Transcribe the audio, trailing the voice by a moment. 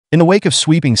In the wake of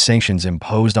sweeping sanctions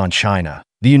imposed on China,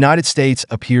 the United States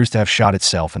appears to have shot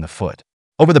itself in the foot.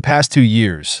 Over the past 2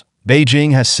 years,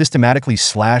 Beijing has systematically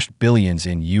slashed billions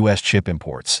in U.S. chip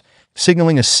imports,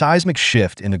 signaling a seismic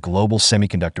shift in the global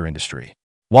semiconductor industry.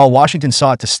 While Washington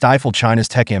sought to stifle China's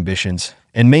tech ambitions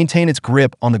and maintain its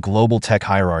grip on the global tech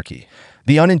hierarchy,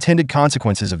 the unintended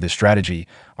consequences of this strategy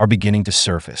are beginning to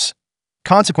surface.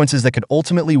 Consequences that could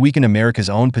ultimately weaken America's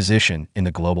own position in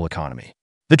the global economy.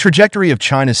 The trajectory of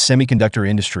China's semiconductor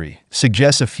industry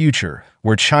suggests a future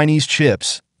where Chinese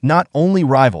chips not only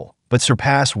rival, but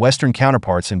surpass Western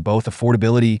counterparts in both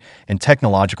affordability and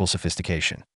technological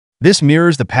sophistication. This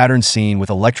mirrors the pattern seen with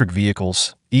electric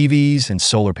vehicles, EVs, and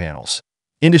solar panels,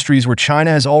 industries where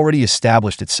China has already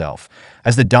established itself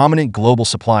as the dominant global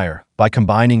supplier by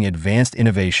combining advanced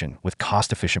innovation with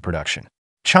cost-efficient production.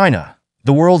 China,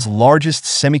 the world's largest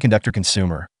semiconductor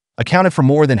consumer, accounted for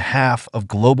more than half of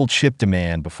global chip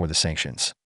demand before the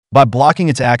sanctions. By blocking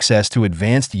its access to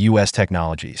advanced U.S.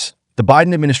 technologies, the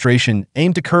Biden administration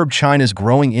aimed to curb China's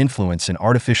growing influence in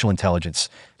artificial intelligence,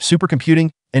 supercomputing,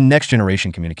 and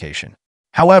next-generation communication.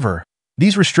 However,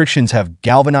 these restrictions have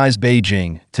galvanized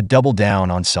Beijing to double down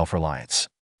on self-reliance.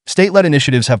 State-led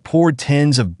initiatives have poured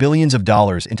tens of billions of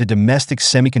dollars into domestic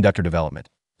semiconductor development,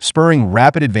 spurring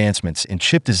rapid advancements in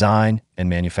chip design and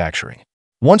manufacturing.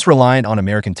 Once reliant on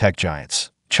American tech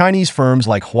giants, Chinese firms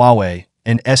like Huawei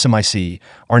and SMIC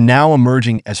are now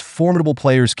emerging as formidable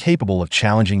players capable of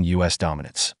challenging U.S.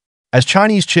 dominance. As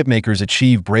Chinese chipmakers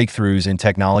achieve breakthroughs in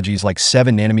technologies like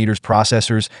 7nm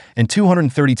processors and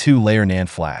 232-layer NAND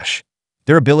flash,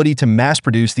 their ability to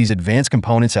mass-produce these advanced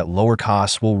components at lower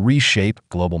costs will reshape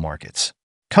global markets.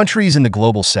 Countries in the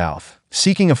global south,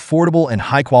 seeking affordable and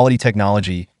high-quality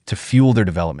technology to fuel their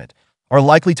development, are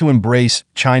likely to embrace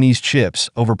Chinese chips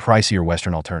over pricier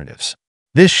Western alternatives.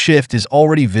 This shift is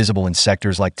already visible in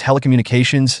sectors like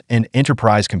telecommunications and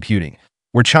enterprise computing,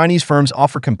 where Chinese firms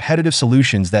offer competitive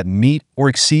solutions that meet or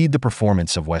exceed the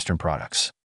performance of Western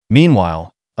products.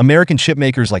 Meanwhile, American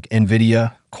chipmakers like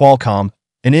NVIDIA, Qualcomm,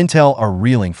 and Intel are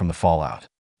reeling from the fallout.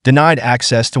 Denied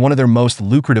access to one of their most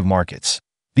lucrative markets,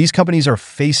 these companies are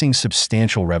facing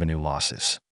substantial revenue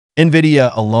losses.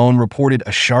 NVIDIA alone reported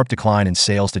a sharp decline in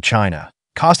sales to China,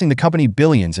 costing the company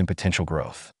billions in potential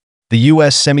growth. The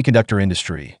U.S. semiconductor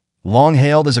industry, long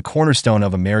hailed as a cornerstone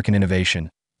of American innovation,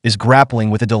 is grappling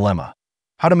with a dilemma: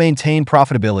 how to maintain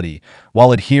profitability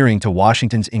while adhering to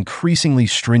Washington's increasingly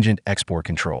stringent export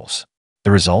controls.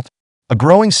 The result? A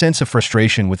growing sense of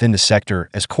frustration within the sector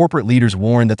as corporate leaders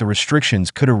warn that the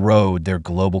restrictions could erode their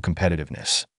global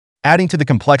competitiveness. Adding to the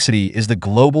complexity is the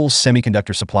global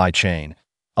semiconductor supply chain,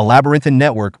 a labyrinthine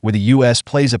network where the U.S.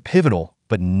 plays a pivotal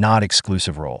but not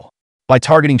exclusive role. By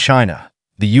targeting China,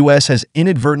 the U.S. has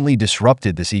inadvertently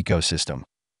disrupted this ecosystem,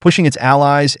 pushing its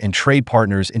allies and trade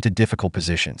partners into difficult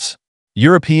positions.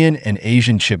 European and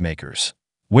Asian chipmakers,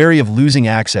 wary of losing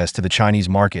access to the Chinese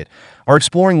market, are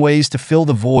exploring ways to fill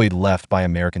the void left by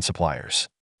American suppliers.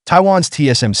 Taiwan's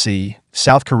TSMC,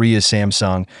 South Korea's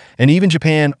Samsung, and even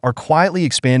Japan are quietly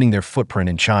expanding their footprint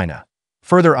in China,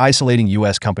 further isolating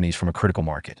U.S. companies from a critical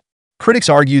market. Critics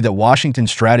argue that Washington's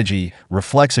strategy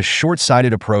reflects a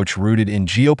short-sighted approach rooted in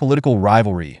geopolitical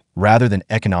rivalry rather than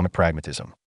economic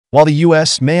pragmatism. While the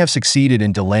U.S. may have succeeded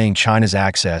in delaying China's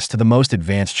access to the most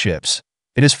advanced chips,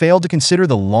 it has failed to consider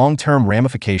the long-term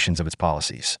ramifications of its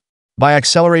policies. By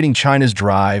accelerating China's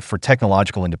drive for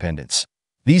technological independence,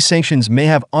 these sanctions may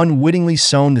have unwittingly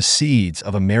sown the seeds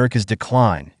of America's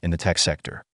decline in the tech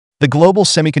sector. The global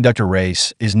semiconductor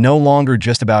race is no longer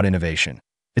just about innovation.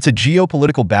 It's a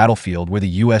geopolitical battlefield where the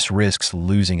U.S. risks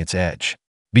losing its edge.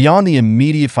 Beyond the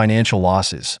immediate financial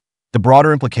losses, the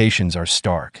broader implications are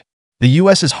stark. The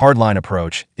U.S.'s hardline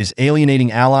approach is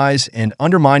alienating allies and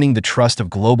undermining the trust of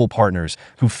global partners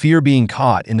who fear being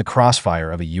caught in the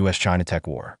crossfire of a U.S.-China tech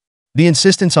war. The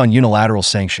insistence on unilateral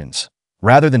sanctions,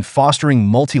 rather than fostering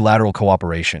multilateral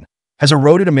cooperation, has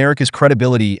eroded America's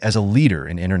credibility as a leader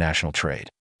in international trade.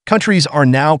 Countries are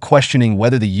now questioning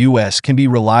whether the U.S. can be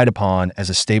relied upon as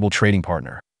a stable trading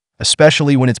partner,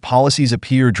 especially when its policies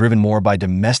appear driven more by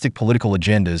domestic political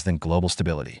agendas than global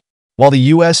stability. While the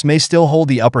U.S. may still hold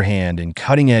the upper hand in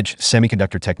cutting-edge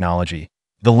semiconductor technology,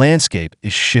 the landscape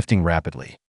is shifting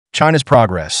rapidly. China's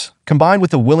progress, combined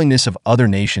with the willingness of other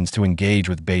nations to engage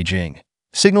with Beijing,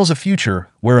 signals a future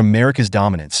where America's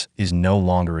dominance is no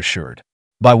longer assured.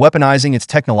 By weaponizing its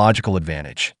technological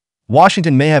advantage,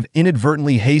 Washington may have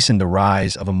inadvertently hastened the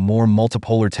rise of a more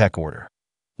multipolar tech order,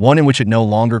 one in which it no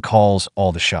longer calls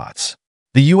all the shots.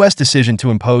 The U.S. decision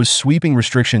to impose sweeping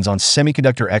restrictions on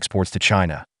semiconductor exports to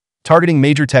China, targeting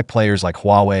major tech players like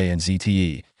Huawei and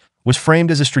ZTE, was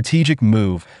framed as a strategic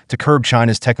move to curb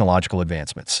China's technological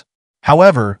advancements.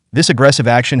 However, this aggressive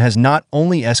action has not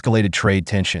only escalated trade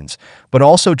tensions, but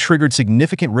also triggered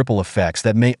significant ripple effects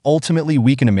that may ultimately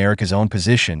weaken America's own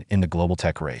position in the global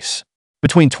tech race.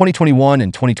 Between 2021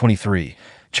 and 2023,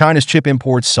 China's chip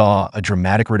imports saw a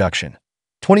dramatic reduction,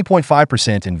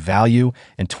 20.5% in value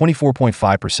and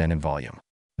 24.5% in volume.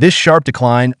 This sharp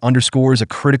decline underscores a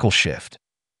critical shift.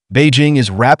 Beijing is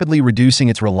rapidly reducing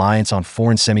its reliance on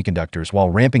foreign semiconductors while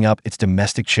ramping up its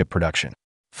domestic chip production.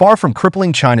 Far from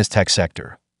crippling China's tech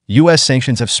sector, U.S.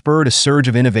 sanctions have spurred a surge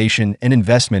of innovation and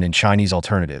investment in Chinese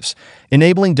alternatives,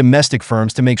 enabling domestic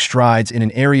firms to make strides in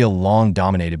an area long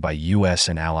dominated by U.S.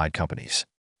 and allied companies.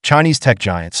 Chinese tech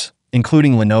giants,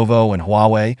 including Lenovo and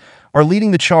Huawei, are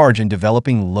leading the charge in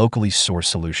developing locally sourced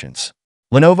solutions.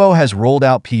 Lenovo has rolled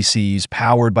out PCs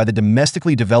powered by the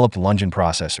domestically developed Lungeon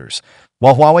processors,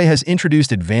 while Huawei has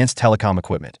introduced advanced telecom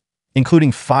equipment,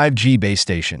 including 5G base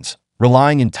stations,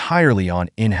 relying entirely on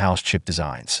in-house chip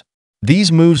designs.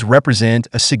 These moves represent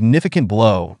a significant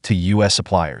blow to U.S.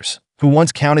 suppliers, who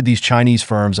once counted these Chinese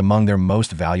firms among their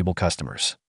most valuable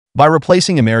customers. By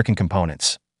replacing American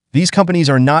components, these companies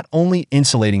are not only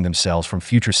insulating themselves from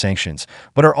future sanctions,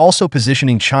 but are also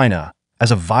positioning China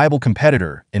as a viable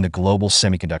competitor in the global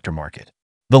semiconductor market.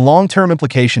 The long-term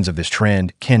implications of this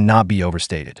trend cannot be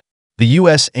overstated. The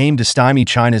U.S. aimed to stymie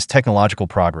China's technological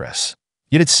progress,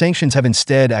 yet its sanctions have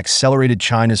instead accelerated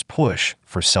China's push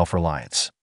for self-reliance.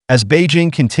 As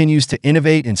Beijing continues to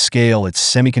innovate and scale its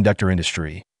semiconductor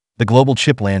industry, the global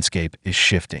chip landscape is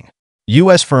shifting.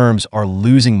 U.S. firms are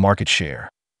losing market share,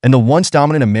 and the once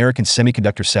dominant American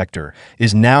semiconductor sector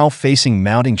is now facing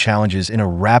mounting challenges in a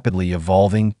rapidly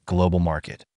evolving global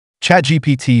market.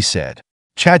 ChatGPT said,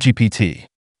 ChatGPT,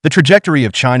 the trajectory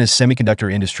of China's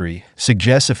semiconductor industry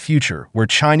suggests a future where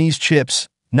Chinese chips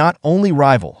not only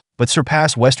rival, but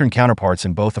surpass Western counterparts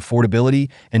in both affordability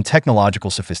and technological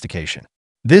sophistication.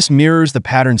 This mirrors the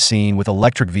pattern seen with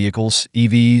electric vehicles,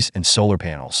 EVs, and solar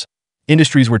panels,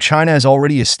 industries where China has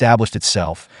already established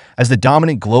itself as the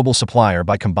dominant global supplier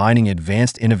by combining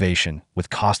advanced innovation with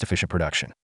cost-efficient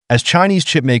production. As Chinese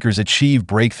chipmakers achieve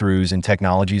breakthroughs in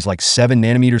technologies like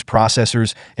 7nm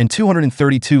processors and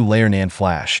 232-layer NAND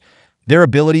flash, their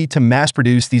ability to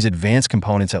mass-produce these advanced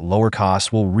components at lower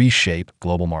costs will reshape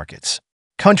global markets.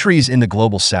 Countries in the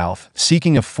global south,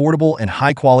 seeking affordable and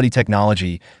high-quality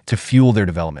technology to fuel their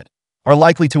development, are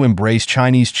likely to embrace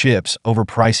Chinese chips over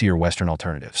pricier Western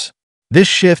alternatives. This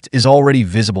shift is already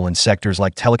visible in sectors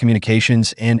like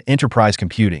telecommunications and enterprise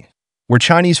computing, where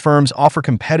Chinese firms offer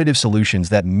competitive solutions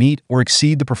that meet or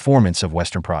exceed the performance of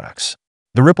Western products.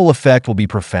 The ripple effect will be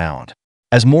profound.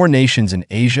 As more nations in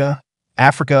Asia,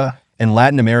 Africa, and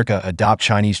Latin America adopt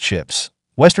Chinese chips,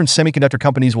 Western semiconductor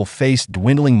companies will face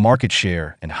dwindling market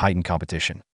share and heightened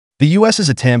competition. The U.S.'s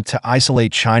attempt to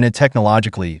isolate China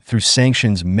technologically through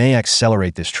sanctions may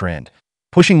accelerate this trend,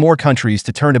 pushing more countries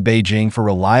to turn to Beijing for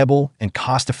reliable and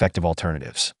cost-effective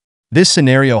alternatives. This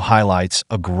scenario highlights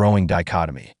a growing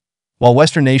dichotomy. While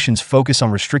Western nations focus on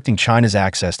restricting China's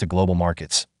access to global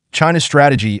markets, China's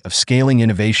strategy of scaling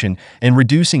innovation and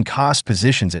reducing costs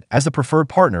positions it as the preferred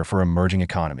partner for emerging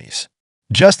economies.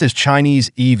 Just as Chinese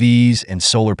EVs and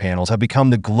solar panels have become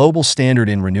the global standard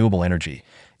in renewable energy,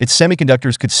 its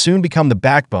semiconductors could soon become the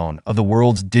backbone of the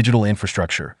world's digital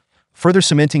infrastructure, further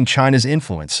cementing China's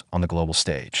influence on the global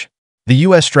stage. The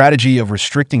U.S. strategy of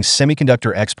restricting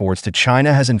semiconductor exports to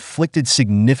China has inflicted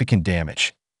significant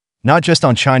damage, not just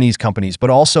on Chinese companies but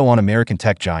also on American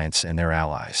tech giants and their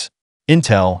allies.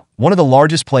 Intel, one of the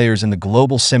largest players in the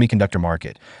global semiconductor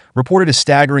market, reported a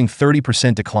staggering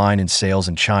 30% decline in sales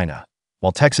in China,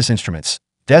 while Texas Instruments,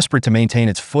 desperate to maintain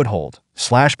its foothold,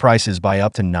 slashed prices by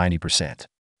up to 90%.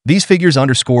 These figures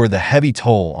underscore the heavy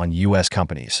toll on U.S.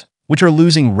 companies, which are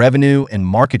losing revenue and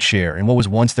market share in what was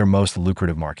once their most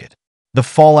lucrative market. The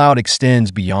fallout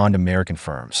extends beyond American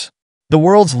firms. The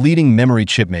world's leading memory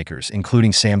chip makers,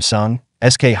 including Samsung,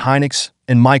 SK Hynix,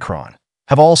 and Micron,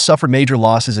 have all suffered major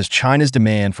losses as China's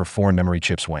demand for foreign memory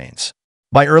chips wanes.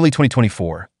 By early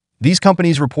 2024, these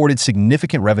companies reported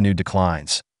significant revenue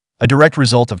declines, a direct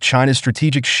result of China's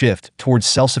strategic shift towards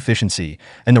self-sufficiency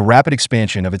and the rapid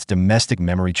expansion of its domestic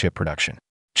memory chip production.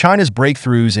 China's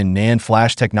breakthroughs in NAND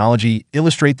flash technology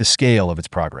illustrate the scale of its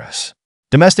progress.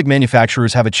 Domestic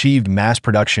manufacturers have achieved mass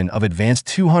production of advanced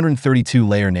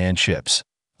 232-layer NAND chips,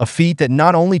 a feat that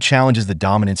not only challenges the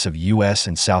dominance of U.S.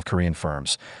 and South Korean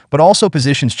firms, but also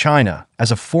positions China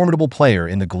as a formidable player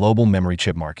in the global memory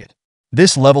chip market.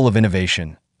 This level of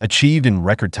innovation, achieved in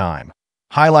record time,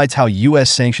 highlights how U.S.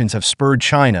 sanctions have spurred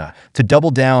China to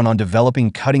double down on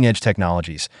developing cutting-edge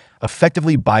technologies,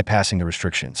 effectively bypassing the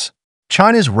restrictions.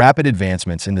 China's rapid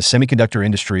advancements in the semiconductor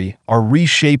industry are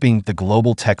reshaping the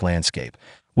global tech landscape,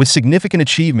 with significant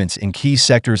achievements in key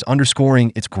sectors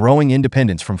underscoring its growing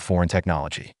independence from foreign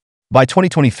technology. By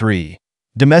 2023,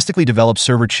 domestically developed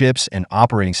server chips and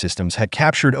operating systems had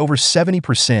captured over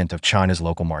 70% of China's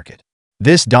local market.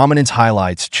 This dominance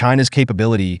highlights China's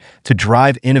capability to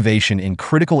drive innovation in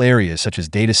critical areas such as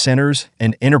data centers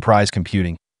and enterprise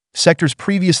computing, sectors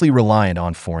previously reliant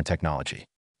on foreign technology.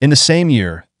 In the same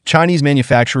year, Chinese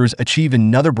manufacturers achieved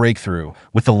another breakthrough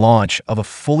with the launch of a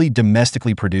fully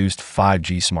domestically produced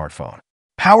 5G smartphone.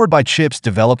 Powered by chips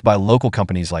developed by local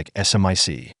companies like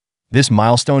SMIC, this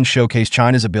milestone showcased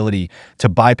China's ability to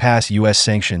bypass U.S.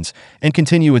 sanctions and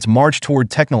continue its march toward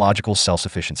technological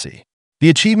self-sufficiency. The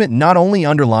achievement not only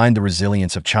underlined the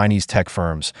resilience of Chinese tech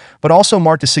firms, but also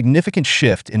marked a significant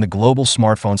shift in the global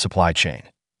smartphone supply chain,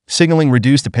 signaling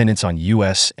reduced dependence on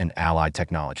U.S. and allied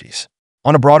technologies.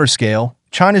 On a broader scale,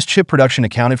 China's chip production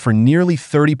accounted for nearly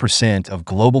 30% of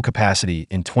global capacity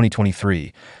in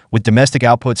 2023, with domestic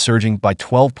output surging by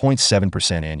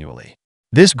 12.7% annually.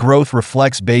 This growth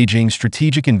reflects Beijing's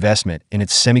strategic investment in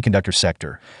its semiconductor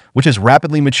sector, which has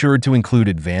rapidly matured to include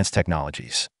advanced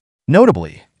technologies.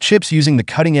 Notably, chips using the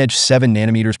cutting-edge 7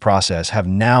 nanometers process have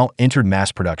now entered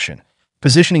mass production,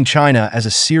 positioning China as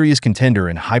a serious contender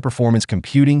in high-performance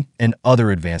computing and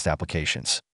other advanced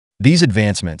applications. These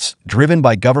advancements, driven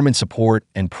by government support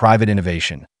and private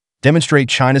innovation, demonstrate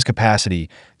China's capacity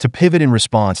to pivot in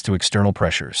response to external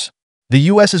pressures. The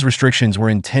U.S.'s restrictions were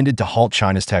intended to halt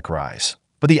China's tech rise,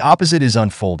 but the opposite is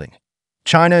unfolding.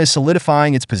 China is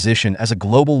solidifying its position as a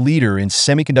global leader in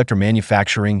semiconductor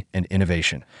manufacturing and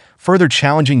innovation, further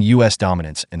challenging U.S.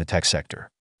 dominance in the tech sector.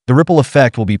 The ripple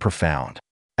effect will be profound.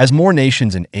 As more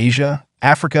nations in Asia,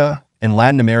 Africa, and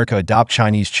Latin America adopt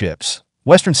Chinese chips,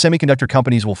 Western semiconductor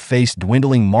companies will face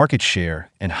dwindling market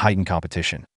share and heightened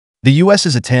competition. The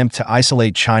U.S.'s attempt to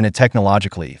isolate China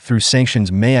technologically through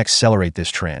sanctions may accelerate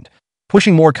this trend,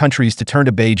 pushing more countries to turn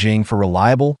to Beijing for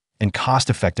reliable and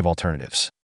cost-effective alternatives.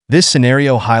 This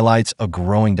scenario highlights a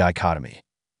growing dichotomy.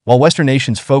 While Western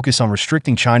nations focus on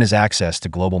restricting China's access to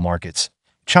global markets,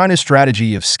 China's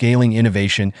strategy of scaling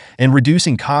innovation and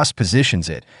reducing costs positions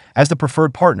it as the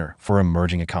preferred partner for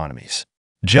emerging economies.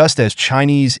 Just as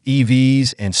Chinese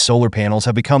EVs and solar panels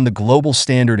have become the global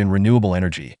standard in renewable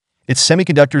energy, its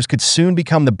semiconductors could soon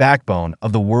become the backbone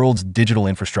of the world's digital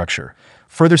infrastructure,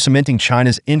 further cementing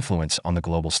China's influence on the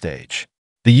global stage.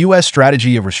 The U.S.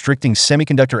 strategy of restricting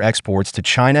semiconductor exports to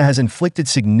China has inflicted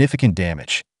significant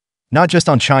damage, not just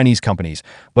on Chinese companies,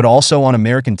 but also on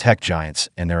American tech giants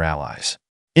and their allies.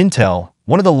 Intel,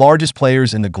 one of the largest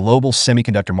players in the global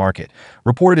semiconductor market,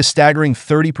 reported a staggering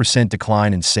 30%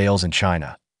 decline in sales in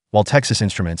China, while Texas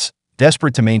Instruments,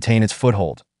 desperate to maintain its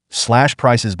foothold, slashed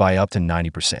prices by up to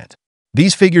 90%.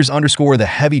 These figures underscore the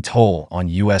heavy toll on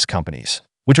U.S. companies,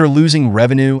 which are losing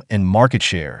revenue and market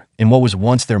share in what was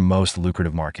once their most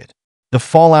lucrative market. The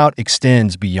fallout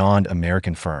extends beyond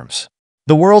American firms.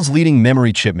 The world's leading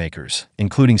memory chip makers,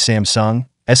 including Samsung,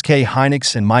 SK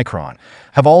Hynix, and Micron,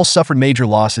 have all suffered major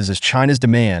losses as China's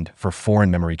demand for foreign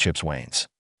memory chips wanes.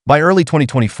 By early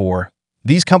 2024,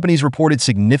 these companies reported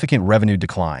significant revenue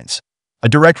declines, a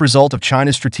direct result of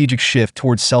China's strategic shift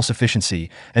towards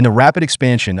self-sufficiency and the rapid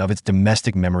expansion of its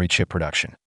domestic memory chip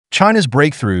production. China's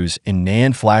breakthroughs in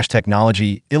NAND flash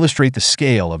technology illustrate the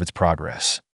scale of its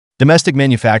progress. Domestic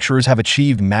manufacturers have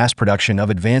achieved mass production of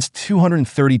advanced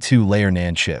 232-layer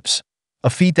NAND chips, a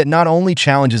feat that not only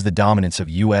challenges the dominance of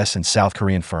U.S. and South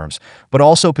Korean firms, but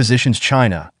also positions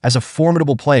China as a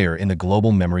formidable player in the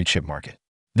global memory chip market.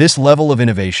 This level of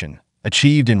innovation,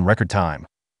 achieved in record time,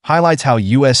 highlights how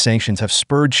U.S. sanctions have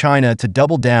spurred China to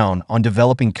double down on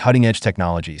developing cutting-edge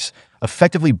technologies,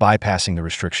 effectively bypassing the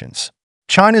restrictions.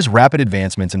 China's rapid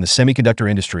advancements in the semiconductor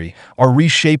industry are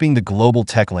reshaping the global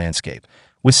tech landscape,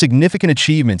 with significant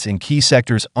achievements in key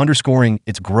sectors underscoring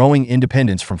its growing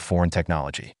independence from foreign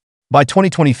technology. By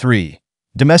 2023,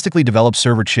 domestically developed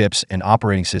server chips and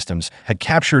operating systems had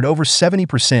captured over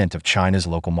 70% of China's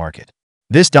local market.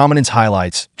 This dominance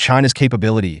highlights China's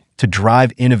capability to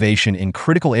drive innovation in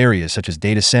critical areas such as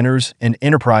data centers and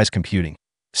enterprise computing,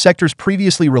 sectors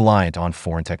previously reliant on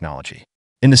foreign technology.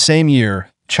 In the same year,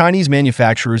 Chinese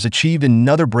manufacturers achieved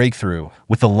another breakthrough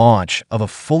with the launch of a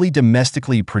fully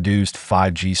domestically produced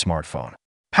 5G smartphone.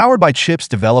 Powered by chips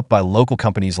developed by local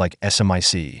companies like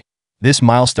SMIC, this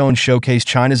milestone showcased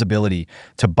China's ability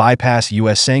to bypass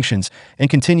U.S. sanctions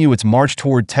and continue its march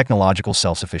toward technological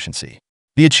self-sufficiency.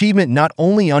 The achievement not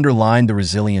only underlined the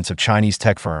resilience of Chinese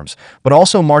tech firms, but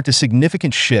also marked a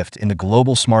significant shift in the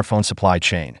global smartphone supply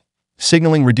chain,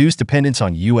 signaling reduced dependence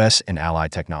on U.S. and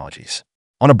allied technologies.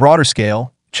 On a broader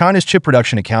scale, China's chip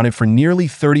production accounted for nearly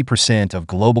 30% of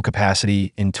global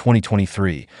capacity in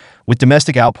 2023, with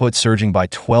domestic output surging by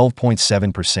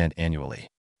 12.7% annually.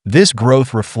 This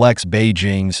growth reflects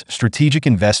Beijing's strategic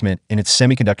investment in its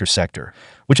semiconductor sector,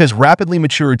 which has rapidly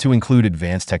matured to include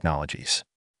advanced technologies.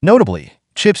 Notably,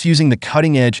 chips using the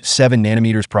cutting-edge 7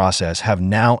 nanometers process have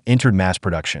now entered mass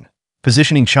production,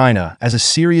 positioning China as a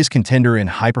serious contender in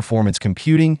high-performance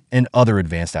computing and other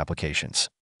advanced applications.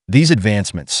 These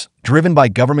advancements, driven by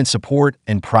government support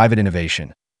and private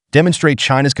innovation, demonstrate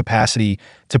China's capacity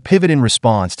to pivot in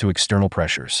response to external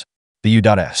pressures. The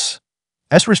U.S.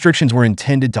 restrictions were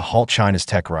intended to halt China's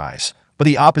tech rise, but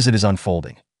the opposite is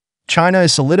unfolding. China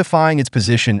is solidifying its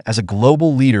position as a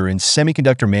global leader in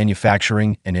semiconductor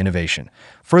manufacturing and innovation,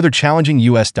 further challenging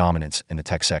U.S. dominance in the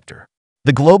tech sector.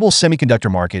 The global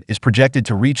semiconductor market is projected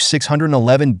to reach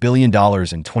 $611 billion in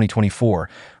 2024,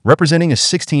 representing a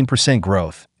 16%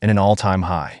 growth and an all-time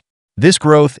high. This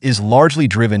growth is largely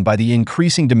driven by the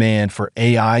increasing demand for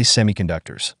AI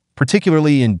semiconductors,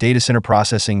 particularly in data center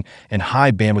processing and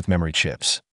high-bandwidth memory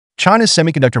chips. China's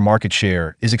semiconductor market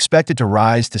share is expected to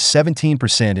rise to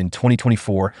 17% in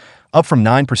 2024, up from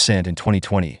 9% in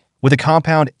 2020, with a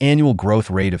compound annual growth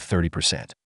rate of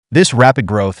 30%. This rapid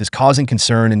growth is causing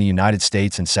concern in the United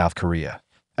States and South Korea,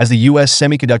 as the U.S.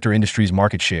 semiconductor industry's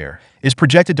market share is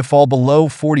projected to fall below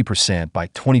 40% by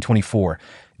 2024,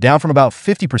 down from about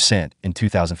 50% in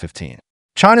 2015.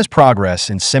 China's progress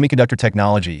in semiconductor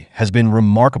technology has been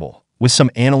remarkable, with some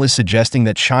analysts suggesting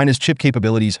that China's chip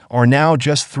capabilities are now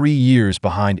just 3 years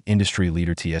behind industry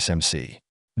leader TSMC.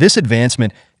 This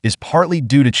advancement is partly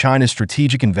due to China's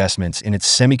strategic investments in its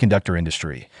semiconductor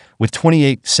industry, with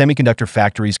 28 semiconductor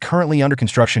factories currently under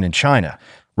construction in China,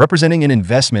 representing an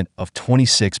investment of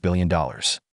 $26 billion.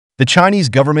 The Chinese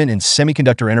government and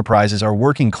semiconductor enterprises are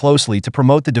working closely to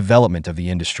promote the development of the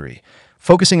industry,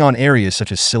 focusing on areas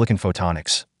such as silicon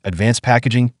photonics, advanced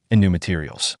packaging, and new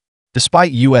materials.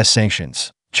 Despite U.S.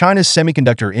 sanctions, China's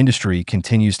semiconductor industry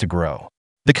continues to grow.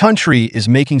 The country is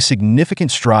making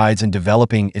significant strides in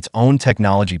developing its own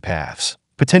technology paths,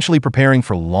 potentially preparing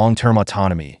for long-term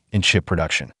autonomy in chip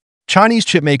production. Chinese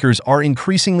chipmakers are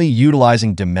increasingly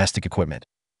utilizing domestic equipment,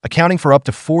 accounting for up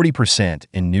to 40%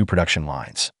 in new production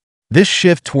lines. This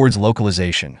shift towards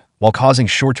localization, while causing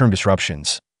short-term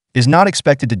disruptions, is not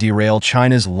expected to derail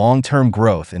China's long-term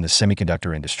growth in the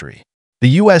semiconductor industry. The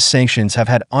U.S. sanctions have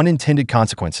had unintended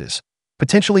consequences,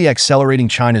 potentially accelerating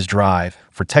China's drive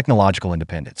for technological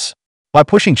independence. By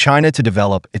pushing China to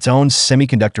develop its own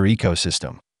semiconductor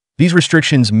ecosystem, these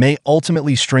restrictions may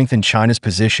ultimately strengthen China's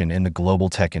position in the global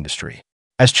tech industry.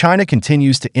 As China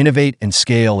continues to innovate and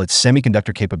scale its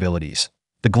semiconductor capabilities,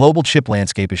 the global chip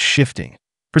landscape is shifting,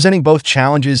 presenting both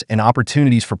challenges and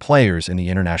opportunities for players in the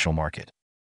international market.